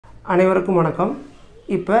அனைவருக்கும் வணக்கம்.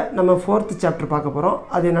 இப்போ நம்ம 4th சாப்டர் பார்க்க போகிறோம்.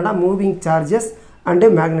 அது என்னென்னா moving charges and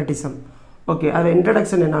magnetism. Okay, அதில்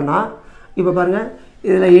இன்ட்ரடக்ஷன் என்னென்னா, இப்போ பாருங்கள்,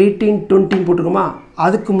 இதில் 1820 போட்டுருக்கோமா,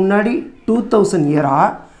 அதுக்கு முன்னாடி 2000 இயராக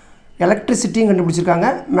எலக்ட்ரிசிட்டியும் கண்டுபிடிச்சிருக்காங்க,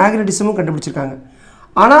 மேக்னட்டிசமும் கண்டுபிடிச்சிருக்காங்க.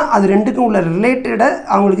 ஆனால் அது ரெண்டுக்கும் உள்ள ரிலேட்டடாக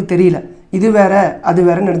அவங்களுக்கு தெரியல. இது வேறு அது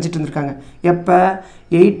வேறுன்னு நினச்சிட்டு இருந்திருக்காங்க. எப்போ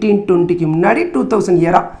 1820க்கு முன்னாடி 2000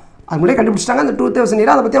 இயராக அது முன்னாடி கண்டுபிடிச்சிட்டாங்க. அந்த 2000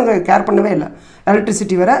 இயராக அதை பற்றி அவங்க கேர் பண்ணவே இல்லை.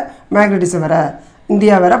 எலக்ட்ரிசிட்டி வேறு, மேக்னட்டிசம் வேறு,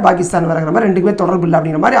 இந்தியா வேறு, பாகிஸ்தான் வேறுங்கிற மாதிரி ரெண்டுக்குமே தொடர்பு இல்லை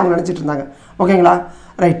அப்படிங்கிற மாதிரி அவங்க நினச்சிட்டு இருந்தாங்க. ஓகேங்களா,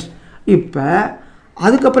 ரைட். இப்போ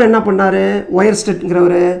அதுக்கப்புறம் என்ன பண்ணார்,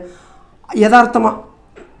 ஒயர்ஸ்டெட்ங்கிறவர் யதார்த்தமாக,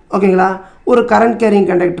 ஓகேங்களா, ஒரு கரண்ட் கேரிங்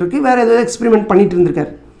கண்டக்டருக்கு வேறு ஏதோ எக்ஸ்பெரிமெண்ட் பண்ணிகிட்டு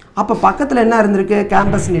இருந்திருக்காரு. அப்போ பக்கத்தில் என்ன இருந்திருக்கு,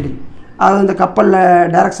 கேம்பஸ் நீடில், அதாவது இந்த கப்பலில்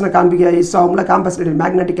டைரக்ஷனை காண்பிக்க யூஸ் ஆகும்ல, campus needle,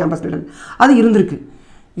 magnetic campus needle, அது இருந்திருக்கு.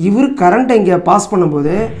 இவர் கரண்ட்டை இங்கே பாஸ்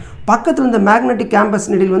பண்ணும்போது பக்கத்தில் இந்த மேக்னெட்டிக் கேம்பஸ்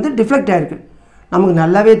நீடில் வந்து டிஃப்ளெக்ட் ஆகிருக்கு. நமக்கு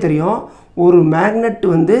நல்லாவே தெரியும், ஒரு மேக்னெட்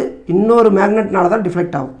வந்து இன்னொரு மேக்னெட்னால தான்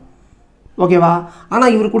டிஃப்ளெக்ட் ஆகும். ஓகேவா?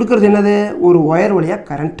 ஆனால் இவர் கொடுக்குறது என்னது, ஒரு ஒயர் வழியாக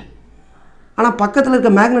கரண்ட். ஆனால் பக்கத்தில்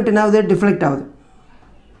இருக்க மேக்னெட் என்ன ஆகுது, டிஃப்ளெக்ட் ஆகுது.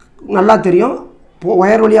 நல்லா தெரியும்,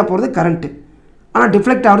 ஒயர் வழியாக போகிறது கரண்ட்டு, ஆனால்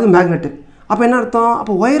டிஃப்ளெக்ட் ஆகுறது மேக்னெட்டு. அப்போ என்ன அர்த்தம்,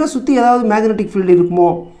 அப்போ ஒயரை சுற்றி ஏதாவது மேக்னெட்டிக் ஃபீல்டு இருக்குமோ?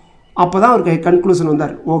 அப்போ தான் ஒரு கன்க்ளூஷன்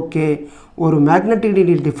வந்தார். ஓகே, ஒரு மேக்னெட்டிக்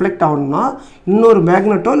நீடில் டிஃப்ளெக்ட் ஆகணும்னா இன்னொரு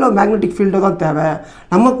மேக்னெட்டோ இல்லை மேக்னெட்டிக் ஃபீல்டோ தான் தேவை.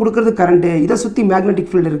 நம்ம கொடுக்குறது கரண்ட்டு, இதை சுற்றி மேக்னெட்டிக்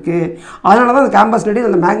ஃபீல்டு இருக்குது. அதனால தான் அந்த கேம்பஸ் நீடில்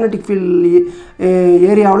அந்த மேக்னெட்டிக் ஃபீல்டு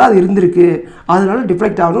ஏரியாவில் அது இருந்திருக்கு, அதனால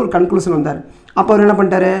டிஃப்ளெக்ட் ஆகணும்னு ஒரு கன்க்ளூஷன் வந்தார். அப்போ அவர் என்ன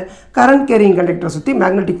பண்ணிட்டாரு, கரண்ட் கேரிங் கண்டக்டரை சுற்றி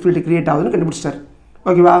மேக்னெட்டிக் ஃபீல்டு கிரியேட் ஆகுதுன்னு கண்டுபிடிச்சிட்டார்.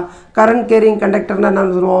 ஓகேவா? கரண்ட் கேரிங் கண்டக்டர்னா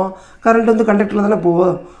என்ன சொல்லுவோம், கரண்ட் வந்து கண்டக்டரில் தானே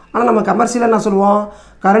போகும். ஆனால் நம்ம கமர்ஷியலாக என்ன சொல்லுவோம்,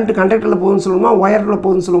 கரண்ட் கண்டக்டரில் போகுதுன்னு சொல்லுவோமா, ஒயரில்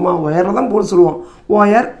போகுதுன்னு சொல்லுவோமா, ஒயரில் தான் போகுதுன்னு சொல்லுவோம்.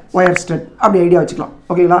 ஒயர் ஸ்டட் அப்படி ஐடியா வச்சுக்கலாம்.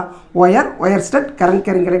 ஓகேங்களா? Wire stud, current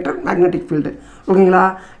carrying conductor, magnetic field. ஓகேங்களா?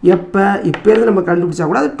 இப்போ இருந்து நம்ம கண்டுபிடிச்சா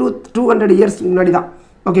கூட அது 200 இயர்ஸ் முன்னாடி தான்.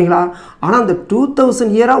 ஓகேங்களா? ஆனால் அந்த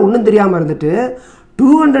 2000 இயராக ஒன்றும் தெரியாமல் இருந்துட்டு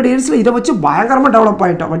 200 இயர்ஸில் இதை வச்சு பயங்கரமாக டெவலப்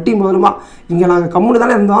ஆகிட்டோம். வட்டி மூலமாக இங்கே நாங்கள் கம்முன்னு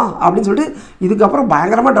தானே இருந்தோம் அப்படின்னு சொல்லிட்டு இதுக்கப்புறம்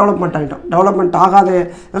பயங்கரமாக டெவலப்மெண்ட் ஆகிட்டோம். டெவலப்மெண்ட் ஆகாத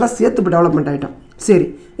இதெல்லாம் சேர்த்து இப்போ டெவலப்மெண்ட் ஆகிட்டோம். சரி,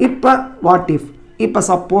 இப்போ வாட் இஃப், இப்போ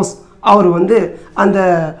சப்போஸ் அவர் வந்து அந்த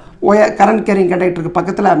கரண்ட் கேரிங் கண்டக்டருக்கு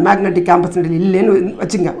பக்கத்தில் மேக்னெட்டிக் கேம்பஸ் நீடில் இல்லைன்னு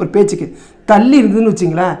வச்சுங்க, ஒரு பேச்சுக்கு தள்ளி இருந்ததுன்னு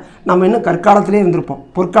வச்சுங்களேன், நம்ம இன்னும் கற்காலத்திலே இருந்திருப்போம்,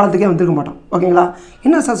 பொற்காலத்துக்கே வந்திருக்க மாட்டோம். ஓகேங்களா?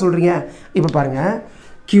 என்ன சார் சொல்கிறீங்க? இப்போ பாருங்கள்,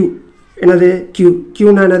 Q என்னது,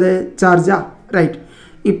 Qனா என்னது, சார்ஜா? ரைட்.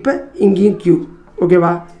 இப்போ இங்கேயும் Q.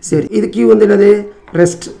 ஓகேவா? சரி, இது Q வந்து என்னது,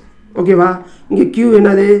 ரெஸ்ட். ஓகேவா? இங்கே Q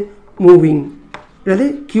என்னது, மூவிங். என்னது,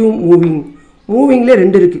 Q மூவிங். மூவிங்லேயே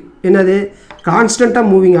ரெண்டு இருக்குது. என்னது, கான்ஸ்டண்ட்டாக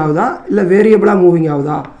மூவிங் ஆகுதா இல்லை வேரியபிளாக மூவிங்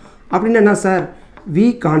ஆகுதா அப்படின்னு. என்ன சார், V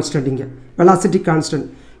கான்ஸ்டன்ட், இங்கே வெலாசிட்டி கான்ஸ்டன்ட்.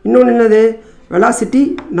 இன்னொன்று என்னது, velocity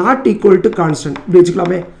not equal to constant, இப்படி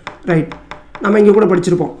வச்சுக்கலாமே. ரைட். நம்ம இங்கே கூட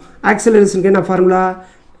படிச்சிருப்போம், ஆக்சலரேஷனுக்கு என்ன formula,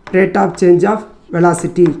 rate of change of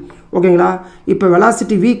velocity. ஓகேங்களா? இப்போ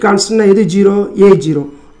வெலாசிட்டி V கான்ஸ்டன்ட்னா எது, 0, A 0.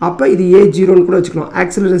 அப்போ இது A 0ன்னு கூட வச்சுக்கலாம்.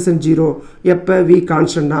 ஆக்சலரேஷன் 0 எப்போ, V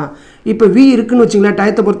கான்ஸ்டன்ட்னா. இப்போ V இருக்குன்னு வச்சுங்களேன்,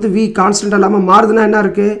 டயத்தை பொறுத்து V கான்ஸ்டன்ட் இல்லாமல் மாறுதுன்னா என்ன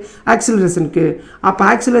இருக்குது, ஆக்சலரேஷனுக்கு. அப்போ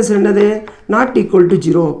ஆக்சலரேஷன் என்னது, நாட் ஈக்குவல் டு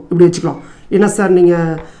 0, இப்படி வச்சுக்கலாம். என்ன சார்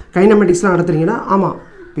நீங்கள் கைனமெட்டிக்ஸ்லாம் நடத்துறீங்கன்னா, ஆமாம்,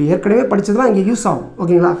 இப்போ ஏற்கனவே படித்ததுலாம் இங்கே யூஸ் ஆகும்.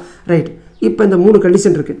 ஓகேங்களா? ரைட். இப்போ இந்த 3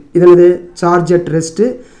 கண்டிஷன் இருக்குது. இது என்னது, charge at rest,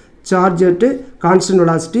 charge at constant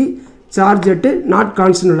velocity, charge at not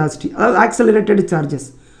constant velocity, அதாவது ஆக்சலரேட்டட் சார்ஜஸ்.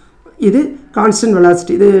 இது கான்ஸ்டன்ட்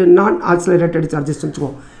வெலாசிட்டி, இது நான் ஆக்சலரேட்டட் சார்ஜஸ்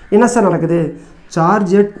வச்சுக்குவோம். என்ன சார் நடக்குது,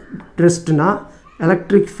 charge at ரெஸ்ட்னா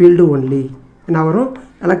electric field only. என்ன வரும்,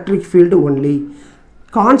 electric field only.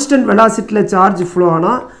 Constant வெலாசிட்டியில் charge flow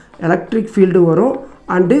ஆனால் எலக்ட்ரிக் ஃபீல்டு வரும்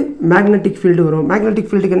அண்டு மேக்னெட்டிக் ஃபீல்டு வரும். மேக்னெட்டிக்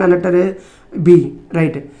ஃபீல்டுக்கு என்ன letter, B.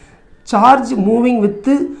 Right. Charge moving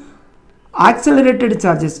with accelerated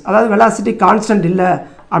charges, அதாவது வெலாசிட்டி கான்ஸ்டன்ட் இல்லை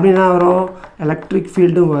அப்படின்னா வரும், எலக்ட்ரிக்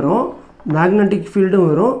ஃபீல்டும் வரும், மேக்னெட்டிக் ஃபீல்டும்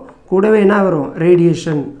வரும், கூடவே என்ன வரும்,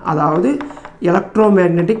 ரேடியேஷன், அதாவது எலக்ட்ரோ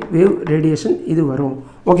மேக்னெட்டிக் வேவ் ரேடியேஷன், இது வரும்.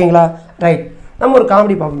 ஓகேங்களா? ரைட். நம்ம ஒரு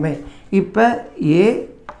காமெடி பார்ப்போமே. இப்போ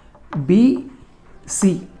ABC.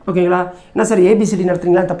 ஓகேங்களா? என்ன சார் ABCD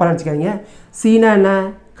நடத்துறீங்களா, தப்பாக நினச்சிக்காதீங்க. Cனா என்ன,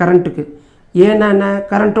 கரண்ட்டுக்கு. ஏன்னா என்ன,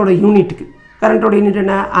 கரண்ட்டோட யூனிட்டுக்கு. கரண்ட்டோட யூனிட்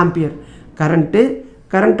என்ன, ஆம்பியர்.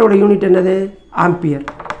 கரண்ட்டோட யூனிட் என்னது, ஆம்பியர்.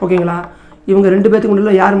 ஓகேங்களா? இவங்க ரெண்டு பேர்த்துக்கு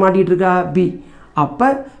முன்னாடி யார் மாட்டிகிட்டு இருக்கா, B. அப்போ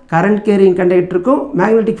கரண்ட் கேரிங் கண்டக்டருக்கும்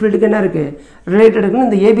மேக்னெட்டிக் ஃபீல்டுக்கு என்ன இருக்குது, ரிலேட்டட் இருக்குன்னு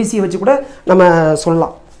இந்த ஏபிசியை வச்சு கூட நம்ம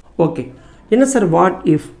சொல்லலாம். ஓகே, என்ன சார், வாட்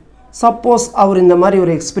இஃப், சப்போஸ் அவர் இந்த மாதிரி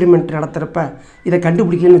ஒரு எக்ஸ்பெரிமெண்ட் நடத்துகிறப்ப இதை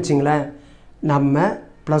கண்டுபிடிக்கலன்னு வச்சிங்களேன், நம்ம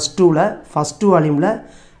 +2ல் ஃபஸ்ட்டு வால்யூமில்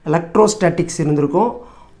எலக்ட்ரோஸ்டாட்டிக்ஸ் இருந்திருக்கும்,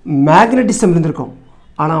 மேக்னட்டிசம் இருந்திருக்கும்.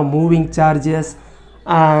 ஆனால் moving charges,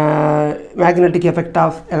 magnetic effect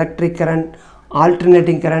of electric current,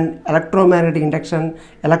 alternating current, electromagnetic induction,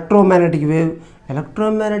 electromagnetic wave.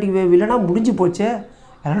 Electromagnetic wave இல்லைனா முடிஞ்சு போச்சே.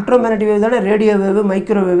 எலக்ட்ரோமேக்னெட்டிக் வேவ் தானே ரேடியோ வேவு,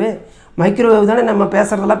 மைக்ரோவேவு. மைக்ரோவேவ் தானே நம்ம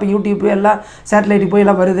பேசுகிறதெல்லாம் இப்போ யூடியூப்பு எல்லாம் சேட்டலைட்டு போய்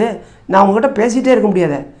எல்லாம் வருது. நான் உங்கள்கிட்ட பேசிகிட்டே இருக்க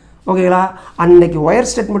முடியாது. ஓகேங்களா? அன்றைக்கி ஒயர்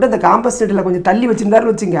ஸ்டெட் மட்டும் இந்த காம்பஸ் ஸ்டெட்டில் கொஞ்சம் தள்ளி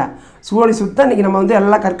வச்சுருந்தாருன்னு வச்சுங்க, சூழலி சுத்தம் இன்றைக்கி நம்ம வந்து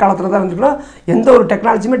எல்லாம் கற்காலத்தில் தான் இருந்துருக்கோம். எந்த ஒரு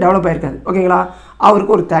டெக்னாலஜியுமே டெவலப் ஆகிருக்காது. ஓகேங்களா?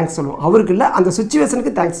 அவருக்கு ஒரு தேங்க்ஸ் சொல்லுவோம். அவருக்கு இல்லை, அந்த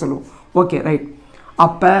சுச்சுவேஷனுக்கு தேங்க்ஸ் சொல்லுவோம். Okay, right.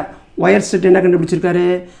 அப்போ ஒயர் ஸ்டெட் என்ன கண்டுபிடிச்சிருக்காரு?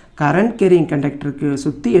 கரண்ட் கேரிங் கண்டக்டருக்கு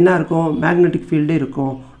சுற்றி என்ன இருக்கும்? மேக்னெட்டிக் ஃபீல்டு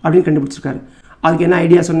இருக்கும் அப்படின்னு கண்டுபிடிச்சிருக்காரு. அதுக்கு என்ன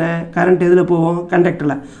ஐடியா சொன்னேன்? கரண்ட் எதில் போவோம்?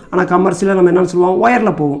 கண்டக்டரில். ஆனால் கமர்ஷியலாக நம்ம என்ன சொல்லுவோம்?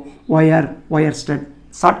 ஒயரில் போவோம். ஒயர் ஸ்டெட்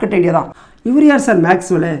ஷார்ட்கட் ஐடியா தான். இவர் யார் சார்?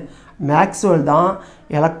 மேக்ஸ்வெல். மேக்ஸ்வெல் தான்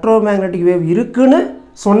எலக்ட்ரோமேக்னெட்டிக் வேவ் இருக்குன்னு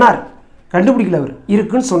சொன்னார். கண்டுபிடிக்கல, அவர்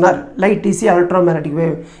இருக்குன்னு சொன்னார். லைட் ஈஸி எலக்ட்ரோமேக்னெட்டிக்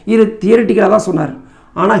வேவ் தியரிட்டிக்கலாக தான் சொன்னார்.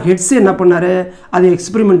 ஆனால் ஹெட்ஸு என்ன பண்ணார்? அது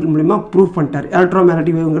எக்ஸ்பெரிமெண்ட் மூலிமா ப்ரூவ் பண்ணிட்டார்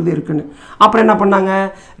எலக்ட்ரோமேக்னெட்டிக் வேவ்ங்கிறது இருக்குன்னு. அப்புறம் என்ன பண்ணாங்க?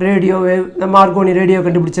 ரேடியோ வேவ், இந்த மார்கோனி ரேடியோ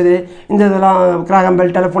கண்டுபிடிச்சது, இந்த இதெல்லாம் கிராகம்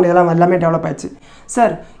பெல், டெலிஃபோன் இதெல்லாம் எல்லாமே டெவலப் ஆயிடுச்சு.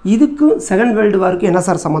 சார் இதுக்கும் செகண்ட் வேர்ல்டு வாருக்கு என்ன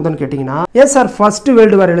சார் சம்மந்தம்னு கேட்டிங்கன்னா, ஏன் சார் ஃபஸ்ட்டு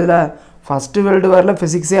வேர்ல்டு வார் எழுதல? ஃபஸ்ட்டு வேர்ல்டு வாரில்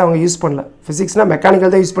ஃபிசிக்ஸே அவங்க யூஸ் பண்ணல. ஃபிசிக்ஸ்னால்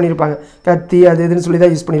மெக்கானிக்கல் தான் யூஸ் பண்ணியிருப்பாங்க. கத்தி அது இதுன்னு சொல்லி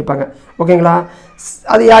தான் யூஸ் பண்ணியிருப்பாங்க. ஓகேங்களா?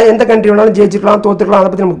 அது எந்த கண்ட்ரி வேணாலும் ஜெயிச்சிருக்கலாம், தோற்றுக்கலாம்,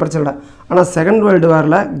 அதை பற்றி நமக்கு பிரச்சனை இல்லை. ஆனால் செகண்ட் வேர்ல்டு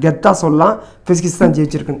வாரில் கெத்தாக சொல்லலாம் ஃபிசிக்ஸ் தான்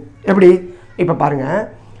ஜெயிச்சிருக்குன்னு. எப்படி? இப்போ பாருங்கள்,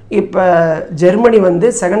 இப்போ ஜெர்மனி வந்து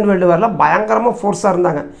செகண்ட் வேர்ல்டு வாரில் பயங்கரமாக ஃபோர்ஸாக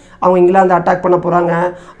இருந்தாங்க. அவங்க இங்கிலாந்து அட்டாக் பண்ண போகிறாங்க,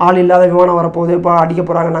 ஆள் இல்லாத விமானம் வரப்போகுது, இப்போ அடிக்க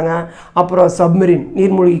போகிறாங்கன்னாங்க. அப்புறம் சப்மரீன்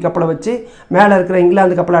நீர்மூழ்கி கப்பலை வச்சு மேலே இருக்கிற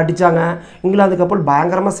இங்கிலாந்து கப்பலை அடித்தாங்க. இங்கிலாந்து கப்பல்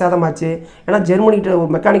பயங்கரமாக சேதமாச்சு. ஏன்னா ஜெர்மனிகிட்ட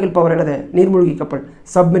ஒரு மெக்கானிக்கல் பவர் என்னது? நீர்மூழ்கி கப்பல்,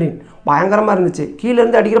 சப்மரீன் பயங்கரமாக இருந்துச்சு.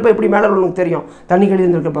 கீழேருந்து அடிக்கிறப்ப எப்படி மேலே உங்களுக்கு தெரியும், தண்ணி கீழே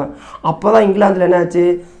இருந்துருக்கப்ப. அப்போ தான் இங்கிலாந்தில் என்ன ஆச்சு?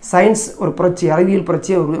 சயின்ஸ் ஒரு புரட்சி, அறிவியல்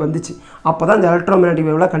புரட்சி வந்துச்சு. அப்போ தான் இந்த எலக்ட்ரோமேக்னெட்டிக்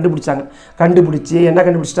வேவ்லாம் கண்டுபிடிச்சி என்ன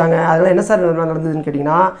கண்டுபிடிச்சிட்டாங்க? அதெல்லாம் என்ன சார் நடந்ததுன்னு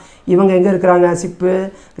கேட்டிங்கன்னா, இவங்க எங்கே இருக்கிறாங்க? ஷிப்பு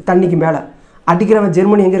தண்ணிக்கு மேலே, அடிக்கிறவன்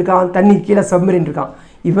ஜெர்மனி எங்கே இருக்கான்? தண்ணி கீழே சப்மரீன் இருக்கான்.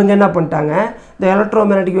 இவங்க என்ன பண்ணிட்டாங்க? இந்த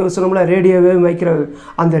எலக்ட்ரோமேக்னெட்டிக் வேவ் சொன்னோம்ல, ரேடியோ வேவ், மைக்ரோவேவ்,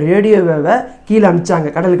 அந்த ரேடியோ வேவை கீழே அனுப்பிச்சாங்க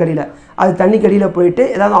கடலுக்கு அடியில். அது தண்ணிக்கு அடியில் போயிட்டு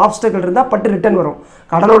ஏதாவது ஆப்ஸ்டக்கிள் இருந்தால் பட்டு ரிட்டன் வரும்.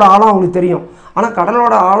 கடலோட ஆழம் அவங்களுக்கு தெரியும். ஆனால்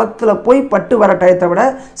கடலோட ஆழத்தில் போய் பட்டு வர டயத்தை விட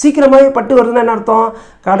சீக்கிரமாகவே பட்டு வருதுன்னா என்ன அர்த்தம்?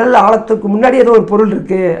 கடல் ஆழத்துக்கு முன்னாடி ஏதோ ஒரு பொருள்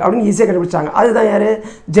இருக்குது அப்படின்னு ஈஸியாக கண்டுபிடிச்சாங்க. அதுதான் யார்?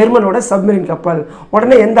 ஜெர்மனோட சப்மரீன் கப்பல்.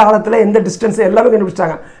 உடனே எந்த ஆழத்தில், எந்த டிஸ்டன்ஸ் எல்லாமே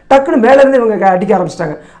கண்டுபிடிச்சாங்க. டக்குன்னு மேலேருந்து இவங்க அடிக்க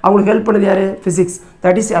ஆரம்பிச்சிட்டாங்க. அவங்களுக்கு ஹெல்ப் பண்ணது யார்? Physics.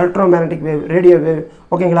 That is electromagnetic wave, radio wave.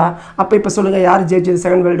 ஓகேங்களா? அப்போ இப்போ சொல்லுங்கள், யார் ஜெயிச்சது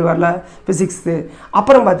செகண்ட் வேர்ல்டு வாரில்? ஃபிசிக்ஸு.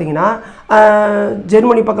 அப்புறம் பார்த்தீங்கன்னா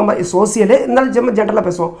ஜெர்மனி பக்கம் சோசியலு இருந்தாலும் ஜென்ரலாக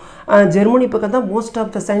பேசுவோம். ஜெர்மனி பக்கம் தான் மோஸ்ட்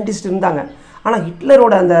ஆஃப் த சயின்டிஸ்ட் இருந்தாங்க. ஆனால்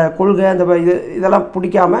ஹிட்லரோட அந்த கொள்கை, அந்த இதெல்லாம்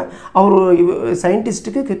பிடிக்காமல் அவர்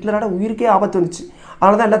சயின்டிஸ்ட்டுக்கு ஹிட்லரோட உயிருக்கே ஆபத்து வந்துச்சு.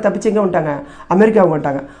 அதனால தான் எல்லாம் தப்பிச்சு எங்கே வந்துட்டாங்க? அமெரிக்காவுக்கு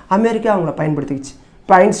வந்துட்டாங்க. அமெரிக்கா அவங்கள பயன்படுத்திக்கிச்சு.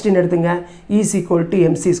 இப்போ ஐன்ஸ்டீன் எடுத்துங்க,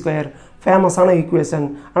 E=mc², ஃபேமஸான ஈக்குவேஷன்.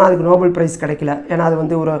 ஆனால் அதுக்கு நோபல் ப்ரைஸ் கிடைக்கல. ஏன்னா அது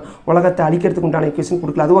வந்து ஒரு உலகத்தை அழிக்கிறதுக்கு உண்டான ஈக்குவேஷன்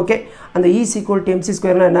கொடுக்கல. அது ஓகே. அந்த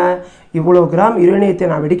E=mc² என்ன? இவ்வளோ கிராம் யுரேனியத்தை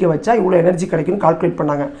நான் வெடிக்க வச்சா இவ்வளோ எனர்ஜி கிடைக்குன்னு கால்குலேட்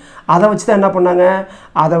பண்ணாங்க. அதை வச்சு தான் என்ன பண்ணாங்க?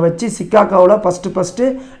 அதை வச்சு சிக்காகோவில் ஃபஸ்ட்டு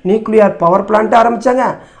நியூக்ளியர் பவர் பிளான்ட்டு ஆரம்பித்தாங்க.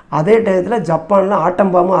 அதே டயத்தில் ஜப்பானில்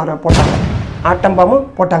ஆட்டம் பாம்பும்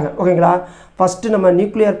போட்டாங்க. ஓகேங்களா? ஃபஸ்ட்டு நம்ம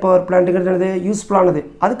நியூக்ளியர் பவர் பிளான்ட்டுங்கிறது யூஸ்ஃபுல்லானது,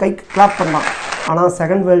 அது கைக்கு கிளாப் பண்ணலாம். ஆனால்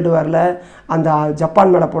செகண்ட் வேர்ல்டு வாரில் அந்த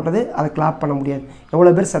ஜப்பான் மேலே போட்டது அதை கிளாப் பண்ண முடியாது.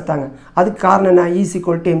 எவ்வளோ பேர் செத்தாங்க? அதுக்கு காரணம் என்ன?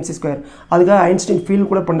 E=mc². அதுக்காக ஐன்ஸ்டீன் ஃபீல்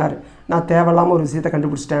கூட பண்ணார், நான் தேவையில்லாமல் ஒரு விஷயத்தை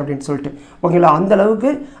கண்டுபிடிச்சிட்டேன் அப்படின்னு சொல்லிட்டு. ஓகேங்களா? அந்தளவுக்கு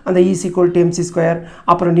அந்த E=mc²,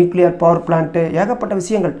 அப்புறம் நியூக்ளியர் பவர் பிளான்ட்டு, ஏகப்பட்ட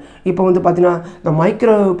விஷயங்கள். இப்போ வந்து பார்த்தீங்கன்னா இந்த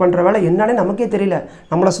மைக்ரோவேவ் பண்ணுற வேலை என்னன்னே நமக்கே தெரியல.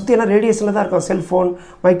 நம்மளை சுற்றி எல்லாம் ரேடியேஷனில் தான் இருக்கோம். செல்ஃபோன்,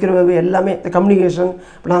 மைக்ரோவேவ் எல்லாமே, இந்த கம்யூனிகேஷன்.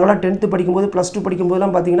 இப்போ நாங்களாம் 10th படிக்கும்போது, +2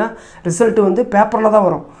 படிக்கும்போதெல்லாம் பார்த்தீங்கன்னா ரிசல்ட்டு வந்து பேப்பரில் தான்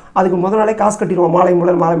வரும். அதுக்கு முதல் நாளே காசு கட்டிடுவோம்.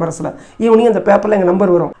 மாலை மரசில் ஈவினிங் அந்த பேப்பரில் எங்கள்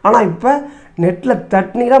நம்பர் வரும். ஆனால் இப்போ நெட்டில்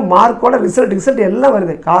தட்டினீங்கன்னா மார்க்கோட ரிசல்ட் எல்லாம்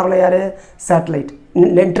வருது. காரணம் யார்? Satellite,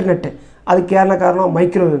 internet. அதுக்கு காரணம்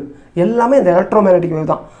மைக்ரோவேவ். எல்லாமே இந்த எலக்ட்ரோமேக்னெட்டிக்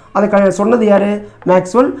வேவ் தான். அதை சொன்னது யார்?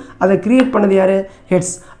 மேக்ஸ்வெல். அதை கிரியேட் பண்ணது யார்?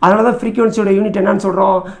 ஹெட்ஸ். அதனால தான் ஃப்ரீக்வன்சியோட யூனிட் என்னன்னு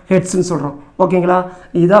சொல்கிறோம்? ஹெட்ஸ்ன்னு சொல்கிறோம். ஓகேங்களா?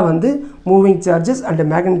 இதான் வந்து மூவிங் சார்ஜஸ் அண்ட்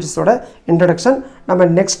மேக்னெட்டிஸோட இன்ட்ரடக்ஷன். நம்ம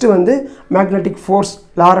நெக்ஸ்ட்டு வந்து மேக்னெட்டிக் ஃபோர்ஸ்,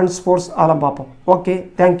 லாரன்ஸ் ஃபோர்ஸ் அதெல்லாம் பார்ப்போம். Okay,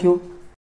 thank you.